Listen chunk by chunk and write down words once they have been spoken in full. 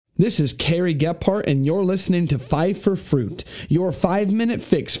This is Carrie Gephardt, and you're listening to Five for Fruit, your 5-minute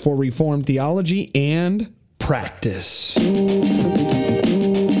fix for Reformed theology and practice.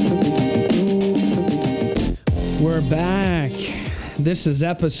 We're back. This is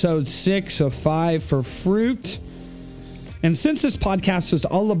episode 6 of Five for Fruit. And since this podcast is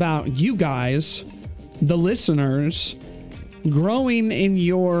all about you guys, the listeners, growing in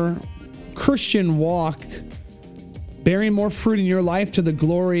your Christian walk, bearing more fruit in your life to the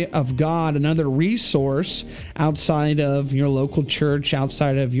glory of God, another resource outside of your local church,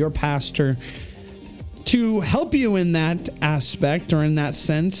 outside of your pastor, to help you in that aspect or in that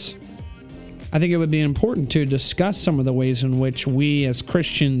sense, I think it would be important to discuss some of the ways in which we as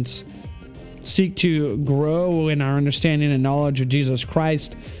Christians seek to grow in our understanding and knowledge of Jesus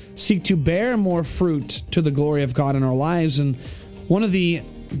Christ, seek to bear more fruit to the glory of God in our lives. And one of the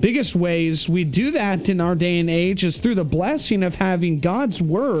biggest ways we do that in our day and age is through the blessing of having God's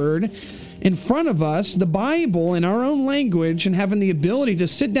Word in front of us, the Bible in our own language, and having the ability to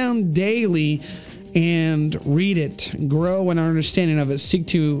sit down daily and read it, grow in our understanding of it, seek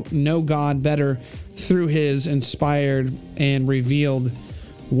to know God better through His inspired and revealed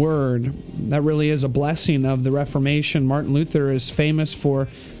Word. That really is a blessing of the Reformation. Martin Luther is famous for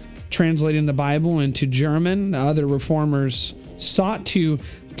translating the Bible into German. Other reformers sought to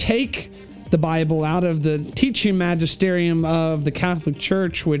take the Bible out of the teaching magisterium of the Catholic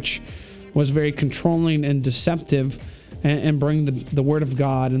Church, which was very controlling and deceptive, and bring the Word of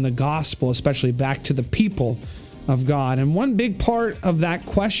God and the gospel, especially, back to the people of God. And one big part of that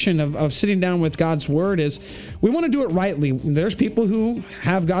question of sitting down with God's Word is we want to do it rightly. There's people who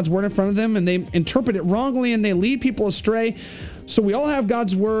have God's Word in front of them and they interpret it wrongly and they lead people astray. So we all have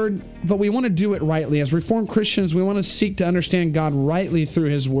God's Word, but we want to do it rightly. As Reformed Christians, we want to seek to understand God rightly through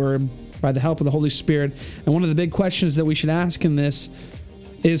His Word by the help of the Holy Spirit. And one of the big questions that we should ask in this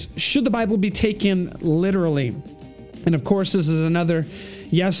is, should the Bible be taken literally? And of course, this is another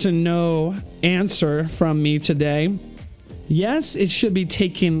yes and no answer from me today. Yes, it should be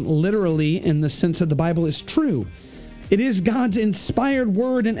taken literally in the sense that the Bible is true. It is God's inspired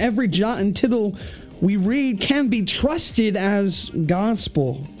Word, and every jot and tittle we read can be trusted as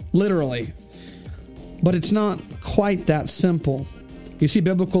gospel, literally. But it's not quite that simple. You see,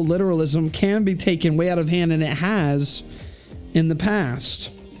 biblical literalism can be taken way out of hand, and it has in the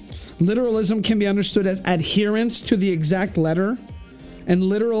past. Literalism can be understood as adherence to the exact letter, and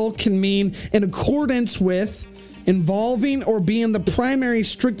literal can mean in accordance with, involving, or being the primary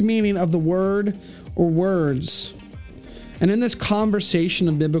strict meaning of the word or words. And in this conversation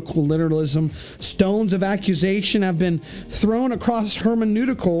of biblical literalism, stones of accusation have been thrown across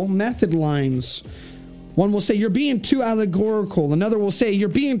hermeneutical method lines. One will say, you're being too allegorical. Another will say, you're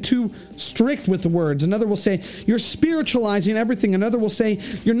being too strict with the words. Another will say, you're spiritualizing everything. Another will say,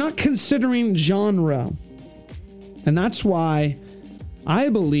 you're not considering genre. And that's why I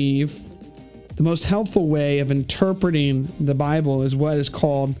believe the most helpful way of interpreting the Bible is what is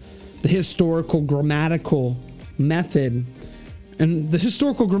called the historical grammatical method. And the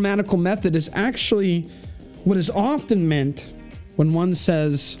historical grammatical method is actually what is often meant when one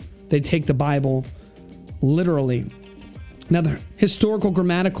says they take the Bible literally. Now, the historical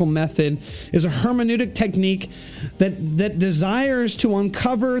grammatical method is a hermeneutic technique that desires to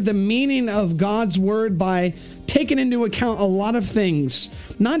uncover the meaning of God's Word by taking into account a lot of things,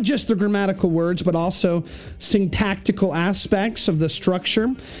 not just the grammatical words, but also syntactical aspects of the structure,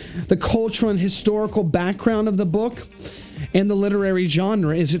 the cultural and historical background of the book, and the literary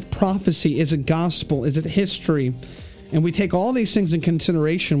genre. Is it prophecy? Is it gospel? Is it history? And we take all these things in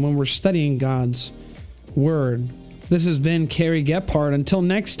consideration when we're studying God's Word. This has been Carrie Gephardt. Until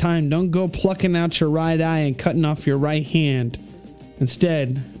next time, don't go plucking out your right eye and cutting off your right hand.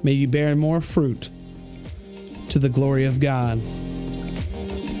 Instead, may you bear more fruit to the glory of God.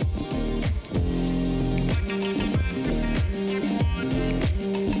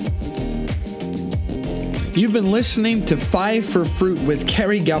 You've been listening to Five for Fruit with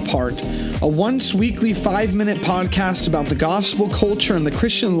Carrie Gephardt, a once-weekly 5-minute podcast about the gospel culture and the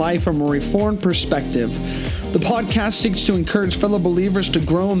Christian life from a Reformed perspective. The podcast seeks to encourage fellow believers to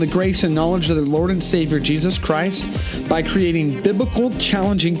grow in the grace and knowledge of their Lord and Savior Jesus Christ by creating biblical,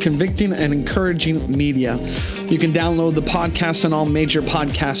 challenging, convicting, and encouraging media. You can download the podcast on all major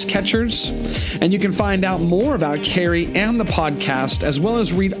podcast catchers, and you can find out more about Carrie and the podcast, as well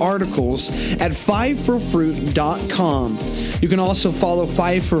as read articles at fiveforfruit.com. You can also follow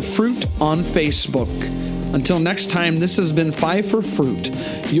Five for Fruit on Facebook. Until next time, this has been Five for Fruit,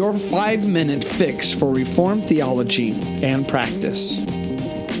 your 5-minute fix for Reformed theology and practice.